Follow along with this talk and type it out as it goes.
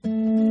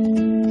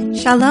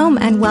Shalom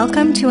and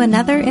welcome to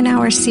another in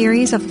our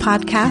series of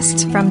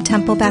podcasts from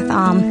Temple Beth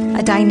Am,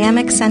 a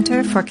dynamic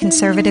center for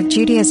conservative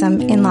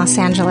Judaism in Los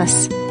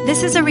Angeles.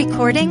 This is a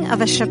recording of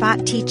a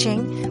Shabbat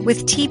teaching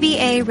with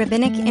TBA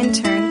rabbinic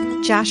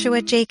intern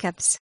Joshua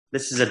Jacobs.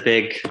 This is a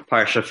big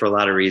parsha for a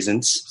lot of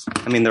reasons.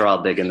 I mean, they're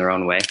all big in their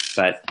own way,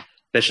 but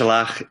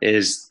Beshalach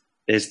is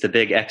the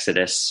big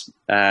exodus.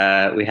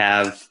 We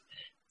have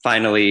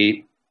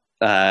finally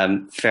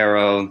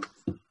Pharaoh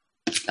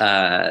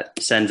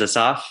sends us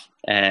off.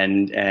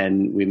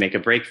 And we make a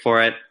break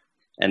for it,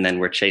 and then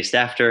we're chased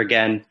after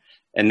again.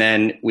 And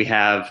then we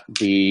have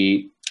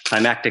the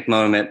climactic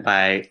moment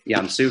by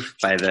Yam Suf,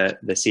 by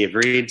the Sea of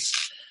Reeds.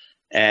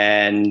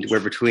 And we're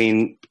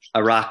between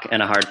a rock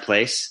and a hard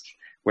place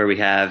where we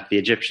have the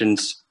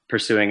Egyptians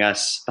pursuing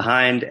us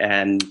behind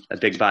and a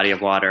big body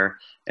of water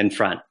in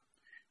front.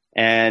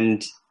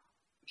 And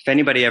if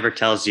anybody ever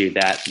tells you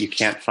that you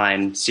can't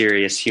find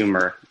serious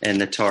humor in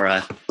the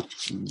Torah,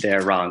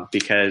 they're wrong,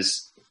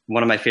 because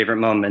one of my favorite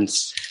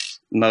moments,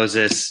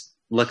 Moses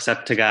looks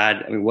up to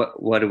God. I mean,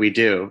 what do we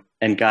do?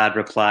 And God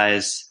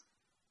replies,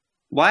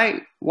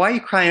 why are you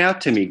crying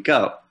out to me?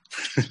 Go.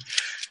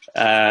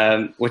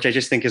 Which I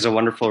just think is a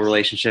wonderful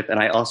relationship.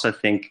 And I also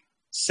think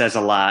says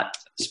a lot,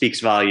 speaks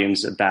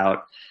volumes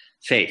about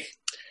faith.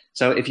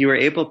 So if you were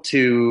able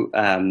to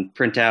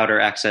print out or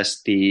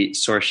access the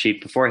source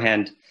sheet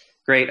beforehand,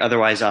 great.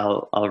 Otherwise,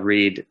 I'll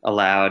read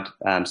aloud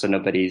so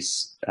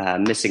nobody's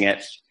missing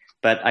it.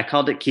 But I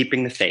called it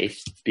Keeping the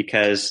Faith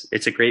because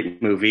it's a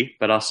great movie,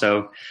 but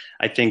also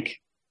I think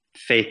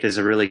faith is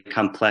a really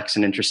complex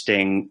and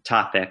interesting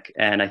topic,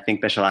 and I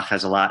think Beshalach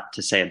has a lot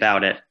to say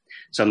about it.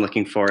 So I'm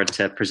looking forward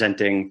to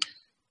presenting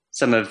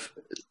some of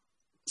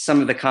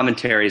the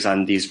commentaries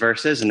on these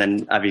verses, and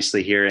then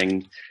obviously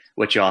hearing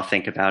what you all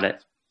think about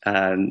it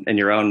and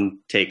your own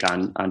take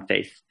on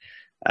faith.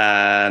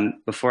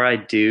 Before I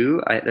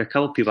do, there are a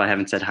couple of people I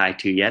haven't said hi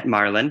to yet.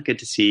 Marlon, good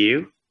to see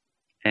you.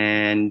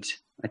 And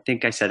I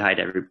think I said hi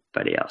to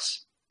everybody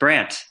else.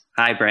 Brant.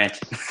 Hi, Brant.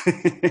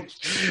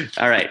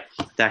 All right.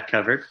 That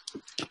covered.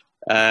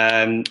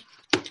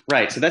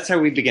 Right. So that's how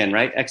we begin,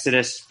 right?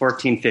 Exodus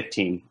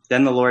 14:15.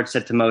 Then the Lord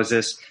said to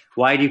Moses,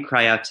 "Why do you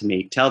cry out to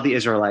me? Tell the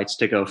Israelites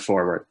to go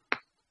forward."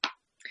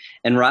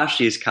 And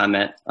Rashi's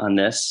comment on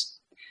this,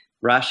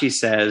 Rashi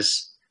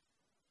says,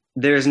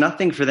 "There is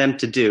nothing for them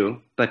to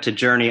do but to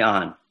journey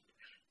on,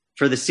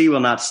 for the sea will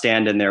not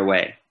stand in their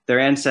way. Their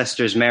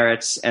ancestors'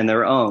 merits and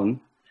their own,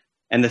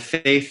 and the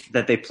faith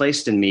that they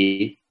placed in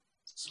me,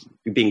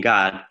 being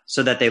God,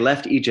 so that they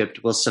left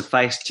Egypt will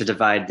suffice to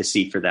divide the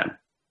sea for them."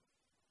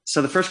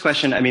 So the first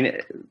question, I mean,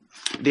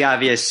 the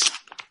obvious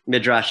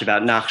midrash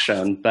about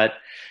Nachshon, but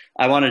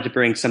I wanted to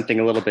bring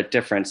something a little bit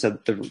different. So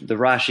the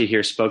Rashi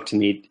here spoke to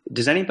me.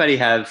 Does anybody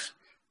have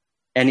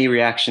any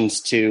reactions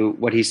to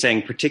what he's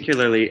saying?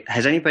 Particularly,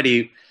 has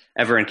anybody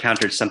ever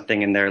encountered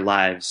something in their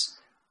lives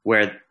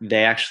where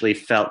they actually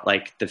felt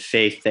like the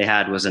faith they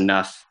had was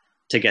enough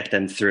to get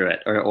them through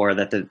it, or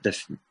that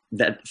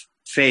that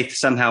faith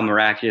somehow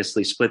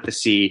miraculously split the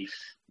sea,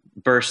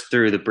 burst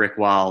through the brick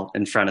wall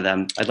in front of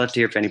them? I'd love to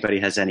hear if anybody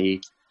has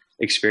any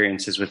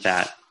experiences with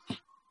that.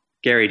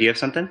 Gary, do you have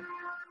something?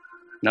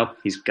 Nope,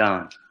 he's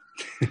gone.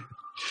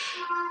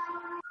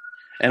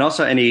 And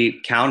also any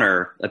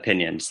counter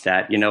opinions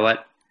that, you know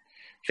what,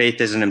 faith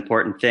is an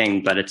important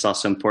thing, but it's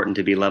also important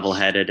to be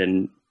level-headed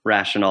and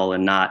rational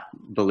and not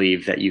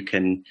believe that you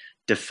can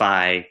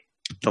defy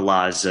the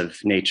laws of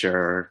nature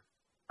or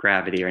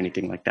gravity or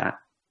anything like that.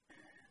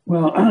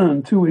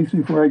 Well, 2 weeks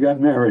before I got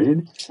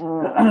married,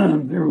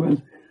 there was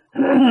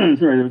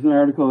an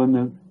article in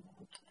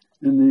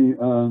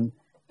the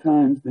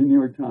Times, the New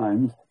York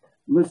Times,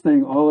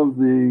 listing all of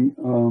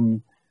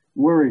the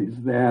worries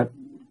that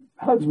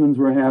husbands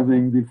were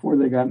having before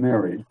they got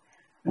married,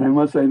 and I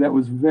must say that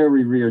was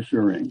very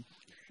reassuring.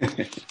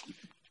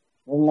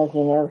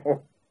 Marlon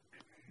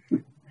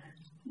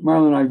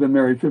and I have been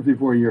married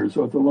 54 years,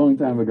 so it's a long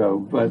time ago,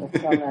 but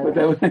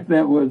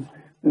that was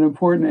an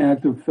important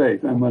act of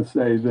faith, I must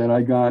say, that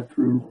I got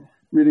through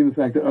reading the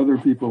fact that other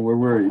people were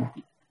worried.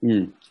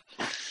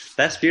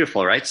 That's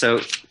beautiful, right?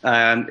 So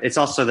it's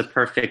also the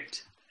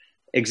perfect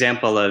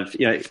example of,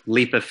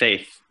 leap of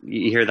faith.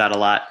 You hear that a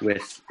lot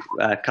with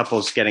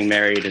couples getting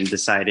married and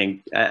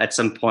deciding at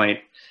some point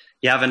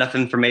you have enough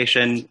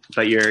information,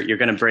 but you're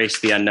going to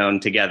embrace the unknown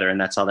together, and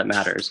that's all that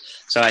matters.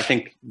 So I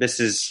think this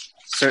is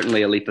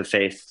certainly a leap of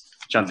faith,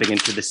 jumping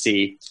into the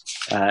sea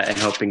and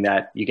hoping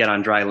that you get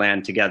on dry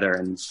land together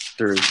and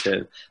through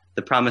to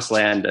the promised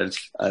land of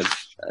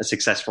a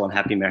successful and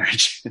happy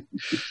marriage.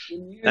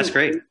 That's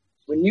great.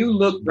 When you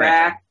look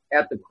back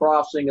at the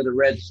crossing of the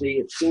Red Sea,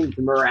 it seems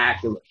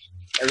miraculous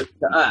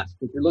to us,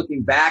 if you're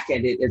looking back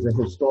at it as a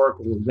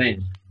historical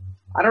event.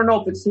 I don't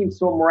know if it seems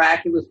so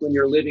miraculous when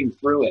you're living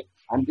through it.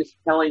 I'm just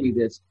telling you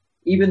this,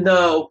 even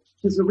though,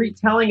 because the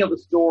retelling of a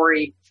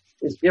story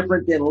is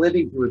different than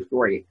living through a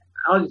story.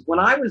 When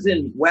I was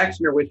in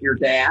Wexner with your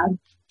dad,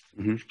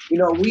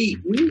 we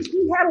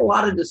had a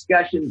lot of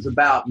discussions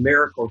about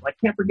miracles. I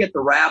can't forget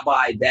the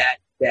rabbi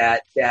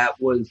that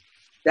was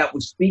that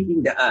was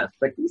speaking to us.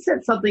 But he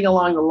said something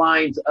along the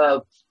lines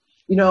of,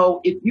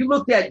 if you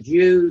looked at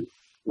Jews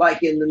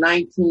like in the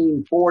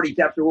 1940s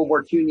after World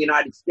War II in the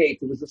United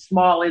States, it was a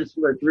small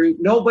insular group.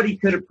 Nobody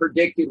could have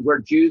predicted where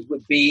Jews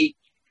would be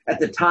at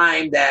the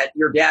time that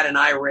your dad and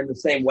I were in the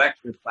same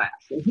Wexner class.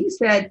 And he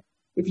said,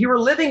 if you were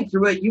living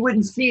through it, you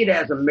wouldn't see it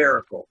as a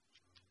miracle.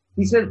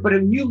 He said, but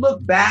if you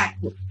look back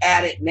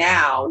at it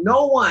now,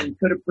 no one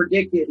could have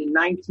predicted in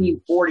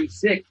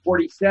 1946,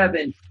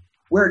 47,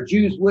 where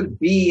Jews would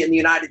be in the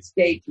United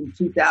States in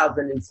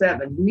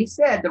 2007. And he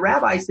said, the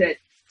rabbi said,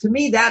 to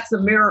me, that's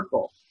a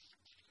miracle.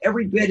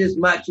 Every bit as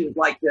much as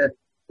like the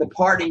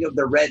parting of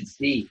the Red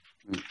Sea.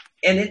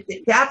 And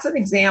that's an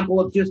example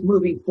of just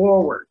moving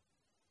forward.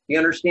 You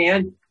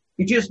understand?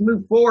 You just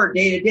move forward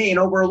day to day, and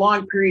over a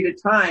long period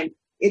of time,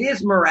 it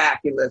is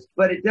miraculous,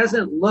 but it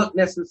doesn't look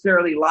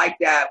necessarily like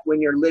that when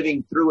you're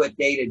living through it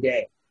day to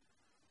day.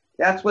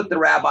 That's what the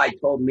rabbi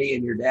told me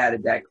and your dad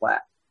at that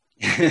class.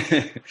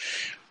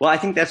 Well, I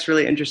think that's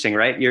really interesting,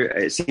 right?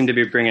 You seem to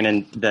be bringing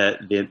in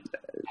the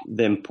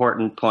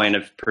important point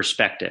of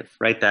perspective,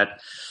 right? That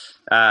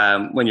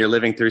when you're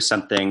living through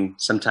something,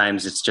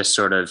 sometimes it's just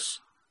sort of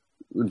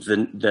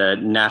the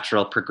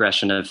natural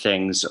progression of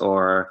things,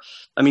 or,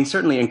 I mean,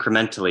 certainly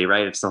incrementally,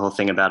 right? It's the whole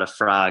thing about a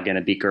frog in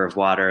a beaker of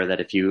water, that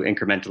if you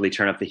incrementally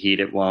turn up the heat,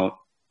 it won't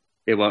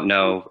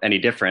know any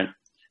different,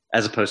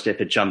 as opposed to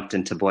if it jumped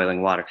into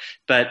boiling water.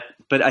 But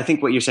I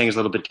think what you're saying is a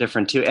little bit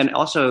different too. And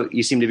also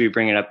you seem to be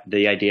bringing up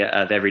the idea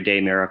of everyday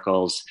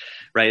miracles,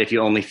 right? If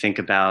you only think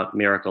about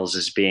miracles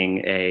as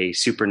being a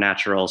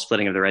supernatural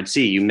splitting of the Red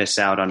Sea, you miss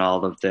out on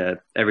all of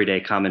the everyday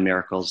common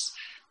miracles,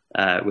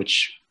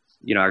 which,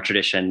 our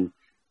tradition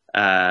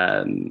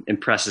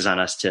impresses on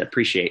us to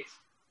appreciate.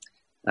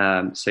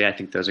 So yeah, I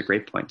think those are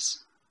great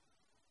points.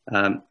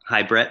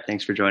 Hi, Brett.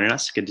 Thanks for joining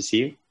us. Good to see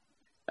you.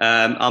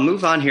 I'll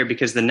move on here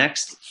because the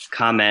next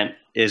comment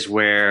is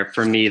where,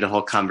 for me, the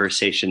whole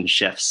conversation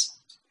shifts.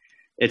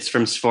 It's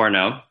from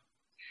Sforno.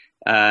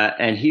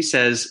 And he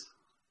says,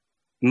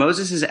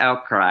 Moses'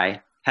 outcry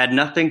had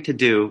nothing to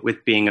do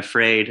with being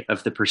afraid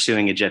of the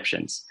pursuing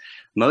Egyptians.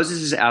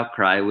 Moses'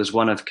 outcry was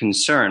one of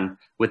concern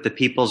with the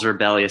people's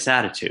rebellious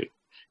attitude,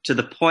 to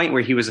the point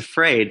where he was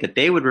afraid that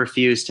they would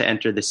refuse to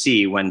enter the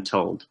sea when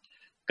told.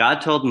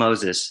 God told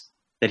Moses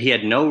that he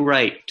had no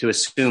right to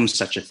assume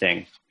such a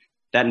thing,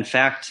 that in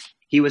fact,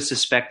 he was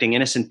suspecting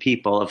innocent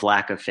people of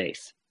lack of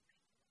faith.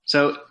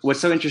 So what's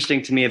so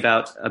interesting to me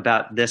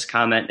about this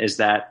comment is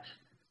that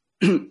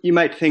you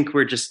might think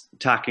we're just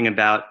talking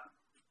about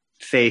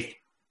faith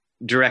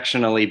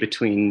directionally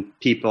between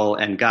people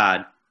and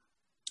God.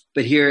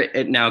 But here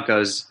it now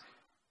goes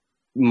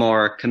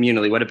more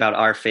communally. What about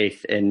our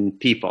faith in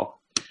people?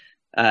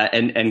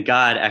 And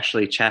God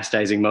actually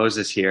chastising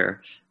Moses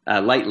here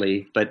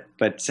lightly, but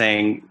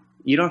saying,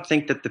 you don't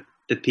think that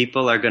the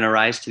people are going to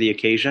rise to the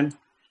occasion?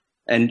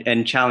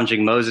 And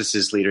challenging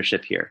Moses'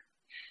 leadership here,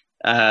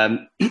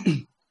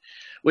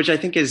 which I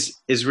think is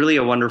really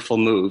a wonderful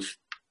move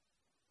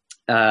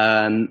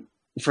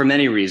for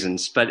many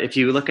reasons. But if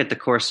you look at the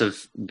course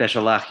of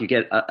Beshalach, you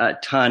get a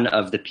ton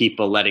of the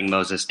people letting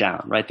Moses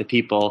down, right? The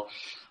people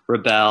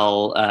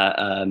rebel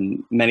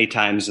many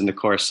times in the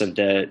course of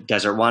the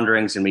desert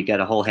wanderings, and we get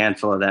a whole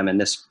handful of them in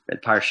this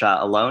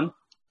parsha alone.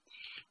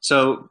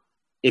 So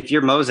if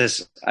you're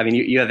Moses, I mean,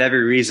 you have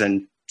every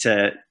reason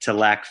to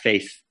lack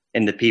faith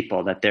in the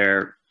people, that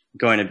they're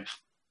going to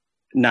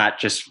not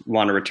just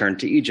want to return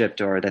to Egypt,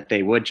 or that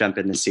they would jump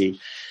in the sea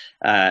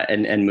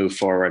and move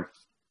forward.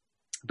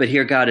 But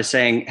here God is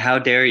saying, how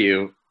dare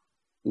you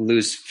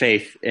lose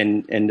faith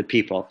in the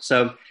people?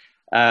 So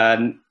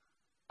I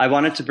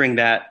wanted to bring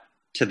that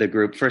to the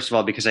group, first of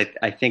all, because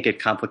I think it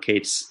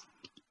complicates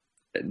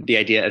the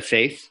idea of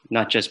faith,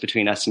 not just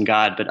between us and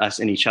God, but us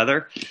and each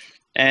other.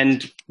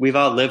 And we've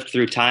all lived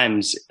through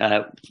times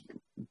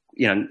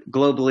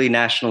globally,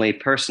 nationally,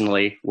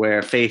 personally,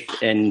 where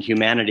faith in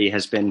humanity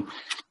has been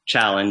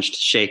challenged,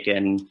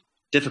 shaken,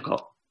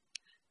 difficult.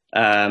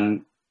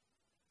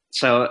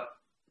 So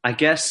I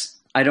guess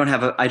I don't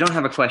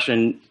have a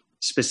question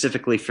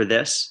specifically for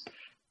this,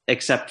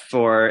 except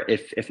for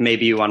if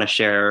maybe you want to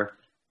share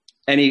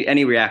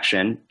any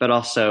reaction, but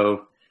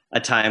also a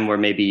time where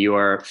maybe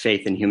your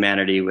faith in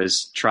humanity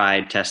was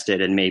tried,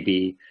 tested, and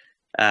maybe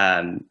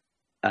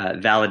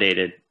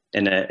validated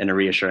in a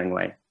reassuring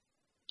way.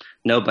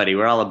 Nobody.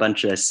 We're all a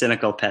bunch of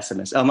cynical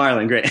pessimists. Oh,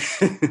 Marlon, great.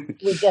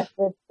 We just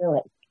lived through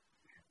it.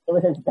 It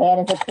was as bad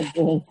as it could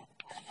be.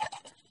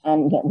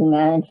 And yet we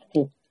managed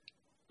to.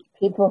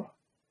 People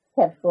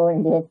stepped forward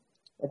and did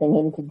what they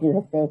needed to do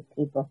to save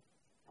people.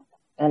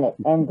 And it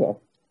ended.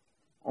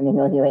 And the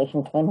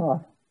inauguration came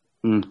off.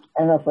 I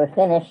don't know if we're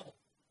finished,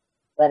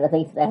 but at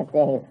least that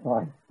day is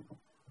gone.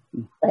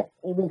 But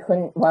we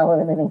couldn't, while we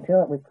were living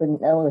through it, we couldn't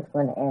know it was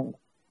going to end.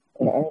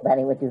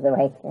 Anybody would do the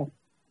right thing.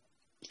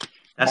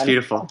 That's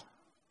beautiful.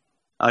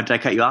 Oh, did I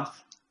cut you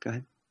off? Go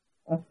ahead.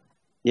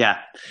 Yeah.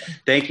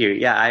 Thank you.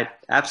 Yeah,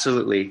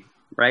 absolutely.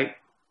 Right.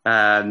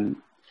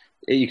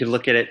 You could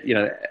look at it,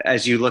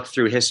 as you look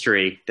through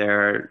history,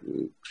 there are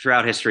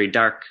throughout history,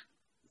 dark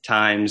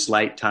times,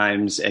 light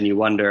times, and you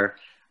wonder,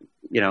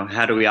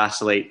 how do we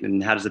oscillate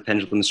and how does the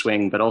pendulum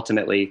swing? But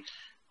ultimately,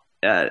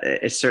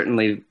 it's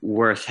certainly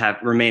worth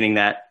remaining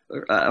that,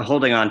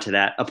 holding on to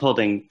that,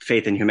 upholding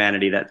faith in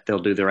humanity that they'll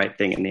do the right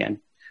thing in the end.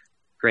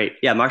 Great.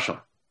 Yeah, Marshall.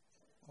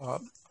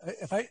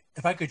 If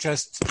I could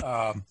just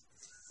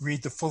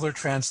read the fuller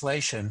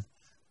translation.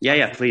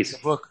 Yeah, please. The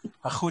book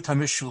Achut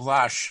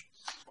HaMishulash,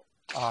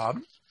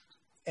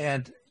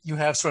 and you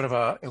have sort of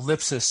a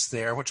ellipsis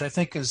there, which I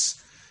think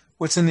is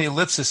what's in the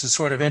ellipsis is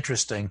sort of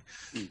interesting.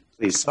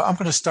 Please. So I'm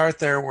going to start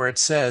there where it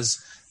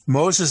says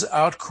Moses'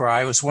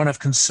 outcry was one of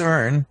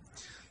concern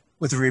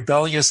with the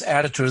rebellious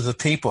attitude of the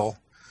people,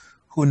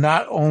 who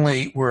not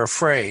only were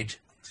afraid,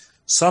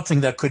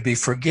 something that could be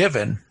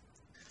forgiven,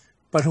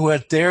 but who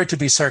had dared to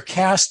be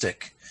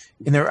sarcastic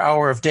in their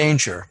hour of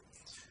danger,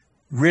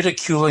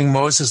 ridiculing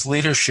Moses'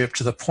 leadership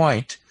to the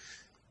point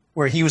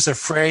where he was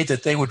afraid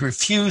that they would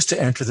refuse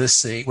to enter the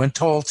sea when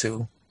told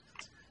to.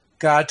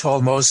 God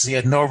told Moses he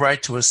had no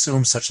right to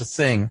assume such a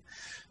thing,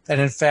 that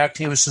in fact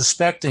he was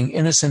suspecting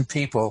innocent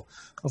people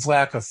of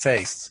lack of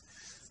faith.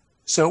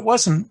 So it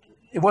wasn't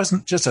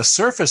just a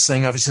surface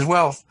thing of, he said,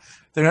 well,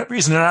 the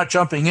reason they're not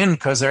jumping in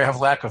because they have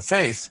lack of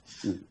faith.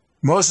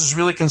 Moses was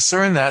really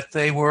concerned that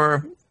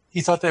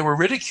he thought they were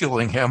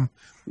ridiculing him,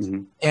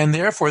 and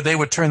therefore they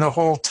would turn the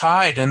whole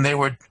tide and they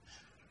would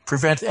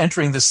prevent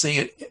entering the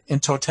sea in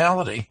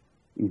totality.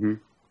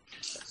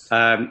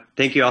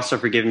 Thank you also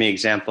for giving me an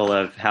example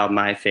of how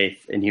my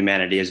faith in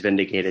humanity is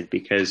vindicated,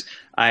 because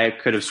I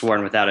could have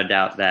sworn without a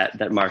doubt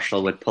that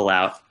Marshall would pull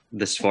out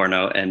the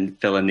Sforno and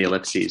fill in the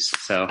ellipses.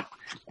 So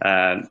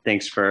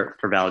thanks for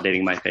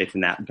validating my faith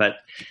in that. But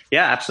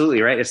yeah,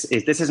 absolutely right.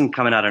 This isn't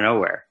coming out of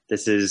nowhere.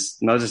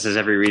 Moses has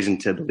every reason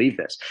to believe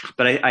this.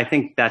 But I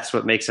think that's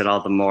what makes it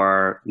all the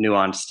more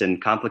nuanced and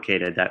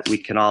complicated, that we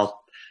can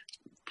all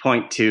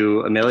point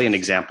to a million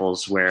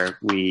examples where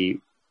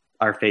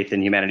our faith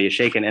in humanity is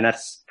shaken, and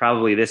that's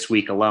probably this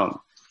week alone,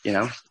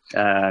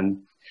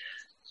 and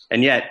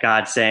yet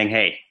God's saying,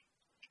 hey,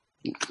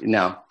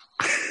 no,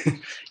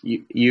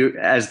 you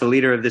as the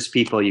leader of this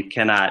people, you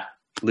cannot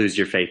lose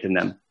your faith in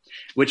them,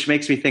 which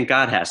makes me think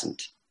God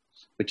hasn't,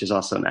 which is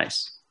also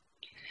nice.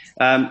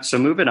 So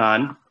moving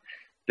on,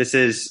 this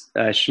is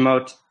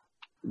Shemot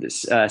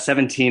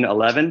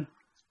 17:11.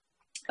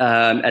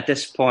 At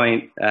this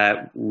point,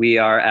 we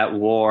are at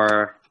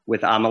war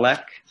with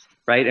Amalek,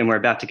 right? And we're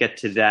about to get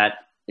to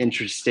that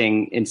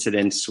interesting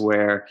incidence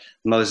where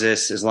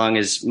Moses, as long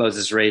as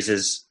Moses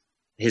raises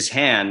his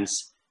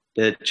hands,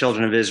 the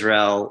children of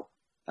Israel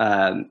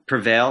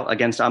prevail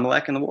against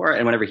Amalek in the war.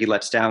 And whenever he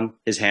lets down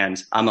his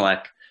hands,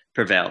 Amalek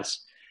prevails.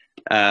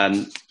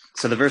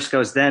 So the verse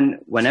goes, then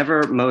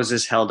whenever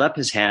Moses held up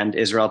his hand,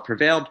 Israel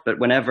prevailed. But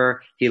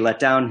whenever he let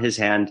down his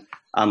hand,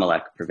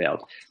 Amalek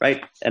prevailed,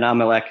 right? And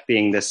Amalek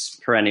being this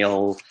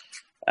perennial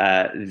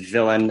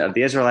villain of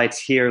the Israelites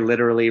here,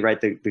 literally, right?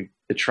 The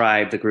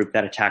tribe, the group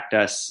that attacked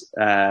us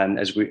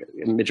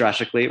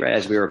midrashically, right?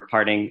 As we were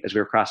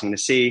crossing the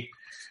sea.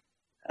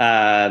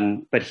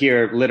 But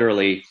here,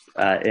 literally,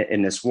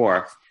 in this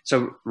war.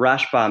 So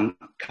Rashbam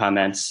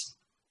comments,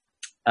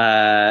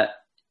 it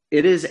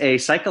is a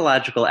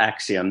psychological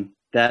axiom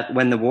that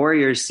when the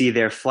warriors see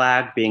their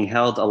flag being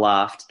held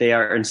aloft, they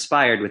are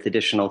inspired with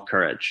additional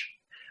courage.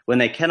 When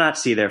they cannot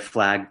see their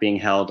flag being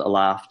held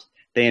aloft,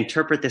 they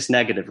interpret this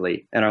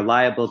negatively and are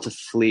liable to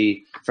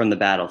flee from the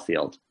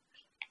battlefield.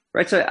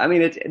 Right. So, I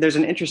mean, there's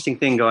an interesting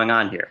thing going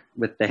on here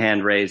with the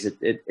hand raised.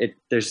 It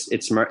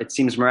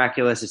seems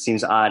miraculous. It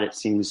seems odd. It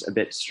seems a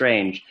bit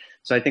strange.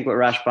 So I think what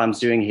Rashbam's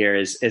doing here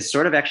is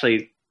sort of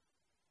actually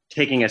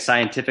taking a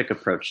scientific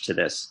approach to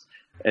this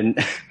and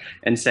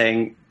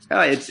saying,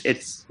 oh,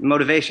 it's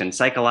motivation.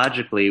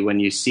 Psychologically, when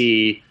you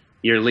see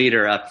your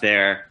leader up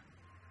there,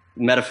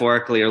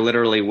 metaphorically or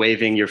literally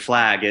waving your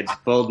flag, it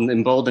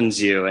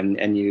emboldens you,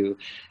 and you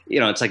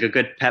it's like a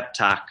good pep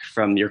talk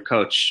from your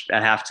coach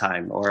at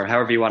halftime, or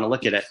however you want to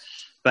look at it.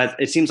 But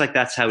it seems like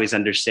that's how he's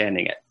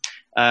understanding it,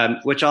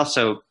 which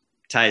also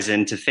ties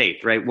into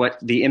faith, right? What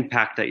the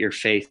impact that your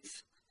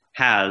faith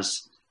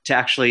has to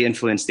actually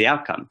influence the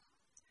outcome,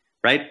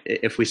 right?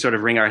 If we sort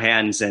of wring our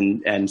hands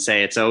and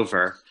say it's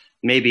over,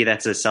 maybe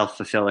that's a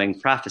self-fulfilling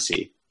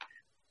prophecy.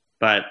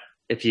 But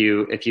if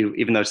you,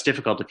 even though it's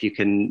difficult, if you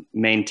can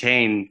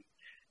maintain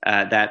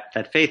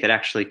that faith, it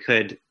actually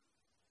could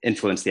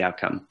influence the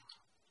outcome.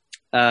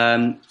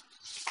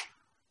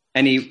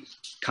 Any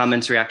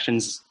comments,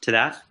 reactions to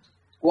that?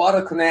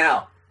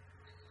 Guadalcanal.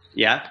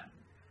 Yeah.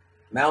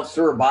 Mount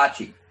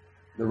Suribachi,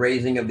 the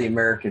raising of the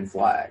American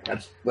flag.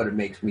 That's what it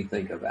makes me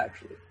think of,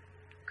 actually.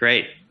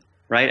 Great.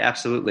 Right.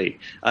 Absolutely.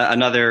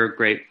 Another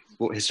great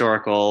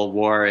historical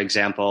war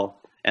example,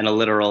 and a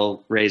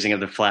literal raising of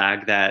the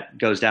flag that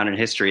goes down in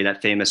history,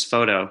 that famous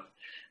photo,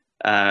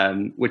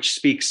 which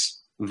speaks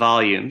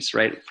volumes,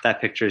 right? That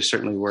picture is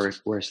certainly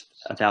worth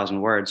 1,000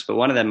 words, but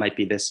one of them might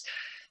be this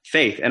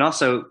faith. And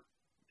also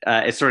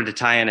it's sort of to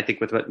tie in, I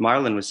think, with what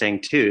Marlon was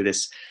saying too,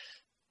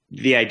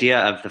 the idea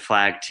of the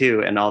flag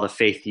too, and all the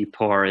faith you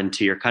pour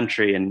into your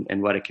country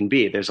and what it can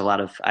be. There's a lot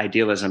of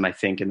idealism, I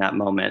think, in that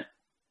moment.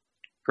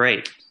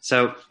 Great.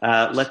 So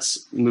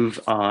let's move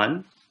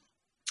on.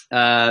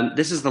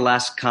 This is the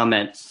last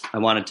comment I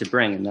wanted to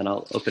bring, and then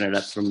I'll open it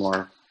up for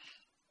more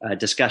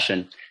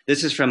discussion.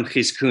 This is from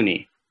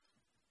Chizkuni,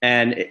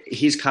 and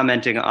he's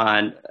commenting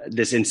on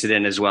this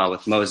incident as well,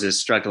 with Moses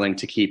struggling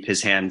to keep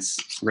his hands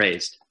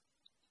raised.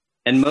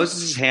 And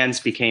Moses' hands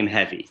became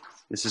heavy.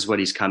 This is what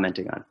he's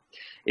commenting on.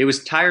 It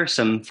was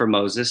tiresome for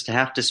Moses to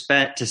have to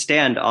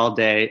stand all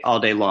day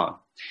long.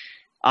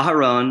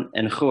 Aharon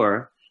and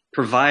Hur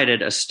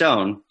provided a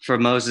stone for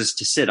Moses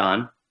to sit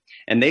on,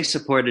 and they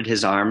supported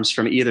his arms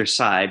from either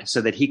side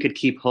so that he could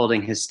keep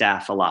holding his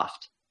staff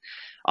aloft.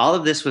 All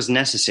of this was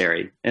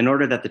necessary in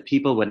order that the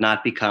people would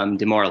not become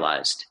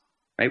demoralized.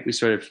 Right? We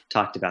sort of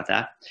talked about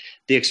that.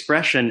 The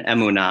expression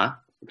emunah,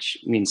 which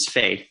means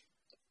faith,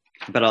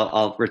 but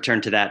I'll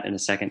return to that in a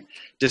second,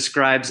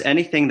 describes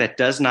anything that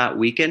does not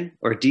weaken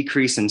or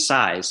decrease in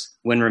size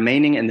when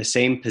remaining in the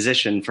same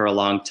position for a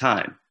long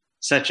time,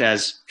 such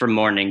as from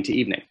morning to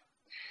evening.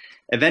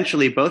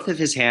 Eventually, both of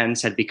his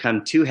hands had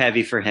become too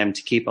heavy for him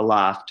to keep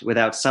aloft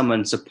without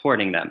someone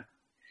supporting them.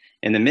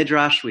 In the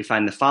Midrash, we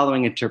find the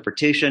following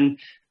interpretation.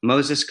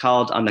 Moses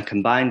called on the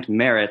combined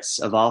merits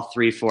of all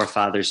three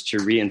forefathers to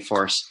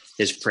reinforce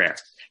his prayer.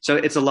 So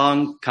it's a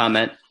long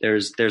comment.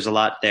 There's a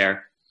lot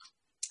there.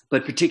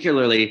 But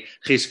particularly,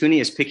 Chizkuni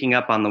is picking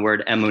up on the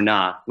word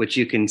emunah, which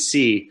you can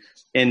see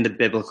in the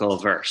biblical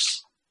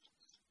verse,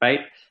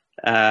 right?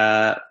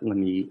 Let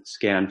me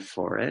scan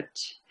for it.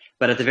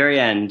 But at the very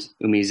end,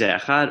 umizeh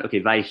echad,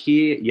 okay,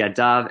 vayhi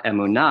yadav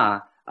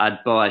emunah ad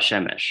boa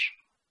shemesh.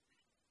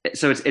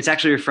 So it's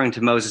actually referring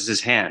to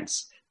Moses'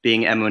 hands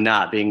being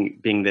emunah,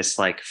 being this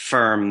like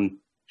firm,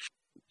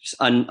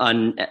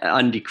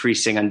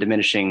 undecreasing,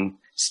 undiminishing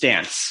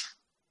stance,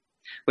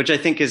 which I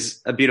think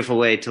is a beautiful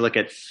way to look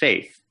at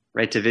faith,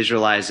 right? To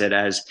visualize it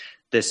as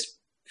this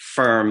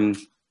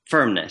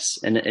firmness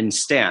and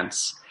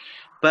stance.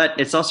 But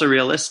it's also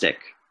realistic,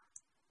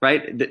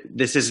 right?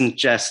 This isn't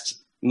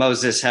just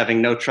Moses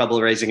having no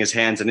trouble raising his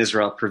hands and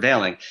Israel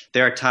prevailing.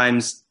 There are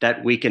times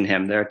that weaken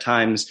him. There are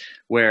times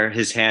where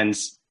his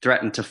hands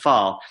threaten to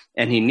fall,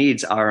 and he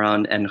needs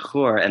Aaron and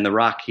Hur and the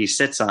rock he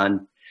sits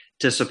on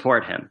to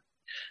support him.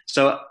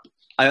 So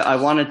I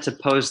wanted to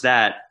pose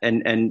that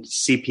and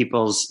see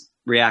people's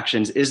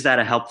reactions. Is that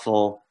a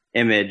helpful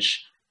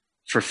image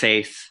for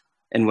faith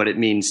and what it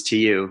means to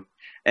you?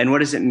 And what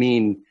does it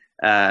mean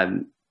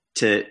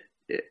to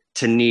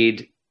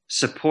need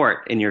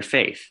support in your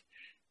faith?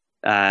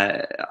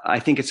 I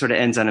think it sort of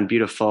ends on a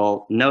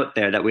beautiful note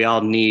there, that we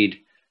all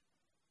need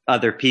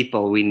other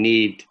people. We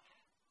need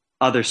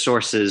other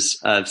sources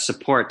of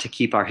support to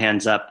keep our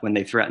hands up when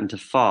they threaten to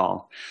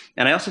fall.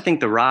 And I also think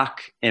the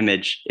rock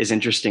image is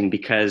interesting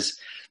because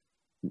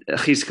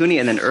Chizkuni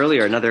and then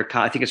earlier,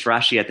 I think it's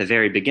Rashi at the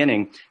very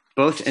beginning,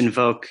 both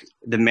invoke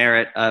the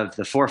merit of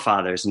the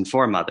forefathers and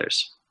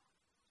foremothers.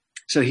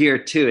 So here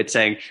too, it's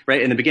saying,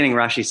 right in the beginning,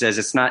 Rashi says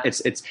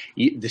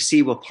the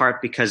sea will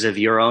part because of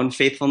your own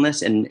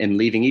faithfulness in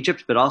leaving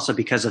Egypt, but also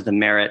because of the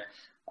merit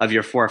of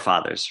your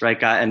forefathers, right?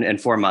 God and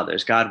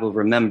foremothers. God will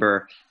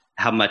remember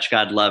how much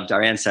God loved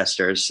our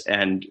ancestors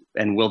and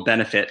will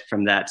benefit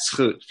from that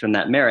zchut, from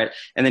that merit.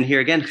 And then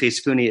here again,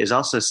 Chizkuni is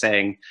also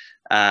saying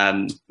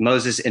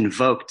Moses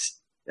invoked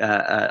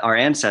our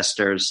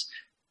ancestors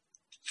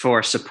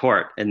for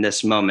support in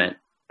this moment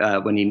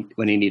when he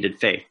needed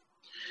faith.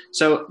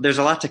 So there's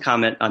a lot to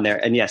comment on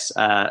there. And yes,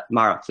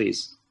 Mara,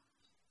 please.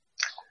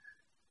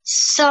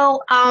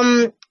 So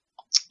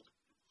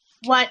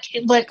what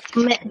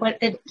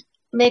it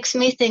makes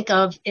me think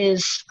of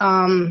is,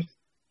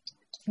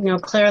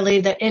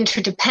 clearly the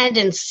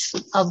interdependence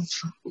of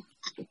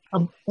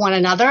one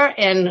another,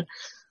 and,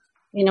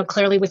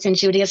 clearly within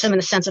Judaism in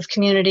the sense of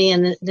community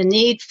and the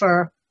need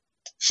for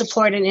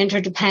support and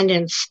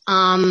interdependence.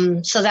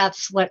 So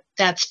that's what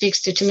that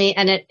speaks to me.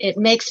 And it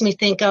makes me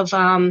think of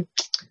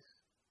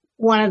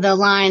one of the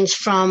lines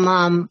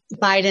from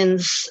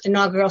Biden's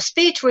inaugural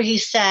speech where he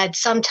said,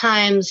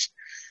 sometimes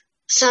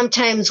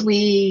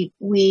we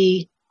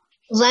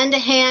lend a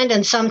hand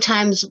and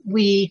sometimes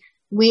we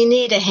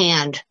need a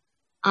hand.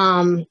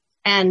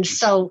 And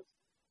so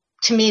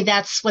to me,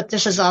 that's what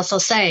this is also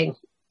saying,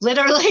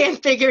 literally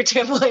and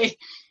figuratively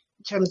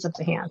in terms of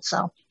the hand.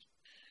 So.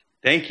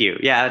 Thank you.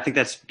 Yeah, I think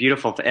that's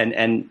beautiful.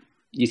 And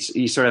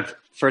you sort of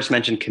first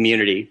mentioned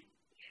community,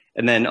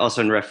 and then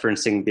also in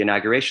referencing the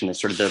inauguration as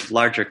sort of the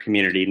larger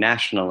community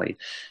nationally.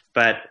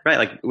 But right,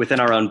 like within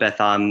our own Beth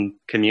Am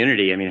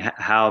community, I mean,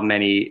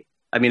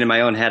 in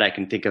my own head, I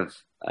can think of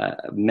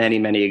many,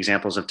 many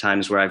examples of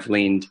times where I've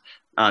leaned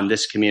on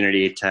this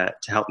community to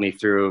help me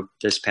through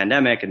this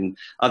pandemic and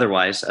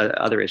otherwise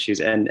other issues,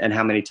 and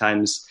how many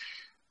times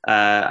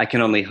I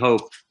can only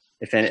hope,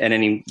 if in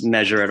any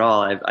measure at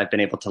all, I've been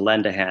able to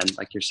lend a hand,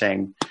 like you're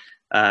saying,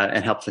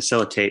 and help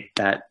facilitate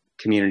that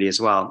community as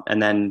well. And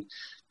then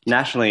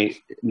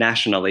nationally,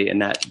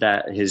 and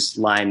that his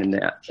line in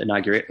the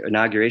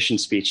inauguration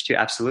speech too,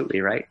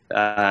 absolutely right.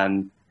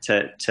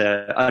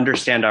 To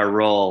understand our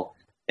role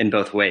in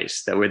both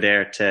ways, that we're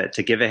there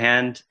to give a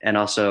hand, and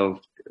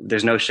also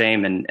there's no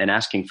shame in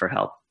asking for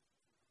help.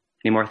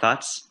 Any more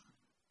thoughts?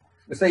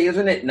 I say,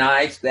 isn't it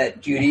nice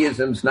that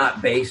Judaism's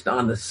not based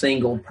on the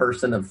single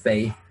person of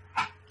faith?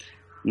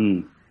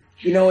 Mm.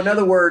 You know, in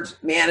other words,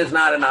 man is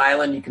not an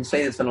island. You can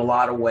say this in a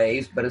lot of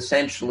ways, but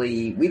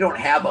essentially we don't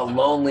have a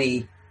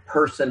lonely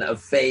person of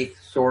faith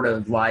sort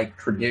of like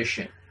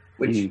tradition,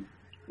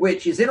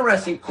 which is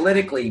interesting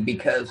politically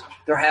because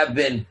there have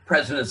been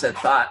presidents that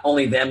thought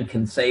only them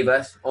can save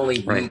us, only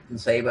we can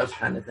save us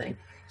kind of thing.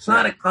 It's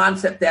not a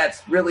concept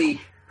that's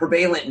really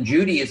prevalent in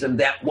Judaism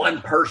that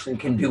one person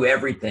can do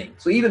everything.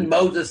 So even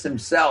Moses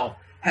himself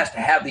has to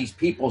have these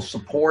people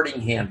supporting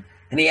him,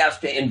 and he has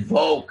to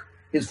invoke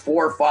his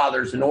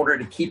forefathers in order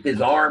to keep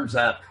his arms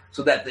up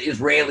so that the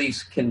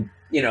Israelis can,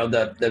 you know,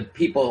 the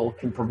people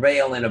can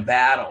prevail in a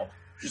battle,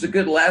 which is a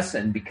good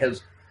lesson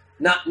because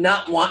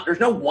there's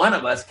no one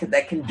of us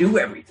that can do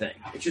everything.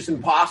 It's just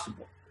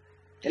impossible.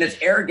 And it's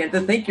arrogant to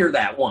think you're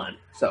that one.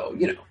 So,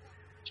 you know.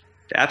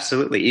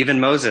 Absolutely. Even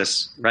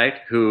Moses, right?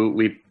 Who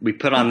we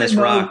put on this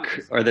rock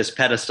or this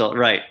pedestal.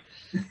 Right.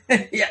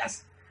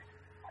 Yes.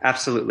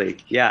 Absolutely.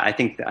 Yeah. I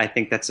think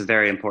that's a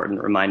very important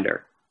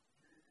reminder.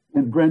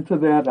 And Brent, to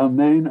that,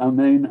 amen,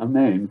 amen,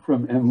 amen,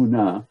 from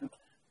Emunah,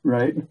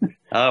 right?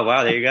 Oh,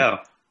 wow, there you go.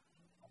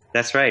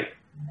 That's right.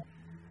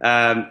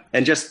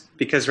 And just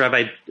because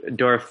Rabbi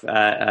Dorff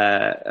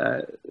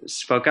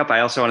spoke up,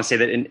 I also want to say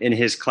that in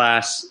his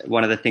class,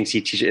 one of the things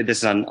he teaches, this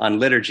is on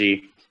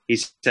liturgy, he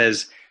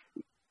says,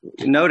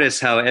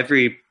 notice how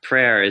every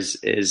prayer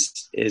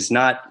is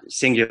not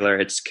singular,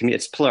 it's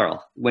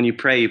plural. When you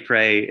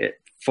pray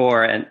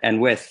for and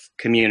with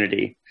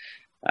community,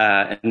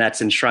 and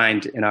that's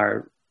enshrined in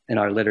our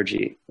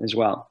liturgy as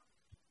well.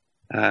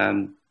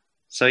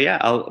 So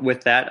yeah,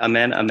 with that,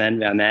 amen,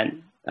 amen,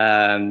 amen.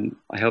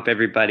 I hope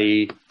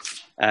everybody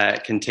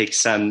can take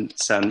some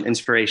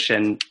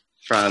inspiration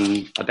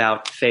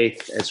about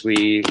faith as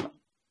we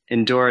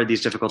endure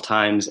these difficult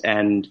times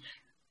and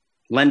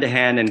lend a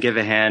hand and give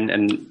a hand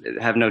and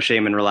have no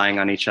shame in relying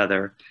on each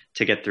other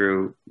to get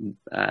through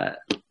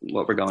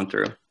what we're going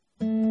through.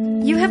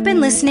 You have been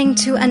listening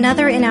to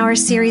another in our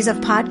series of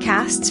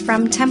podcasts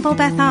from Temple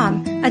Beth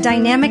Am, a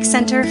dynamic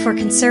center for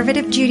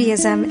conservative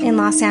Judaism in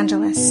Los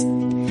Angeles.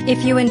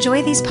 If you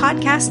enjoy these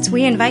podcasts,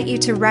 we invite you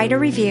to write a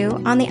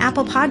review on the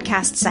Apple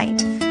Podcast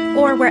site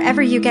or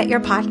wherever you get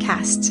your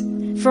podcasts.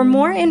 For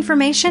more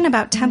information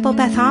about Temple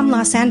Beth Am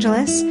Los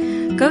Angeles,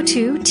 go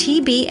to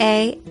tbala.org.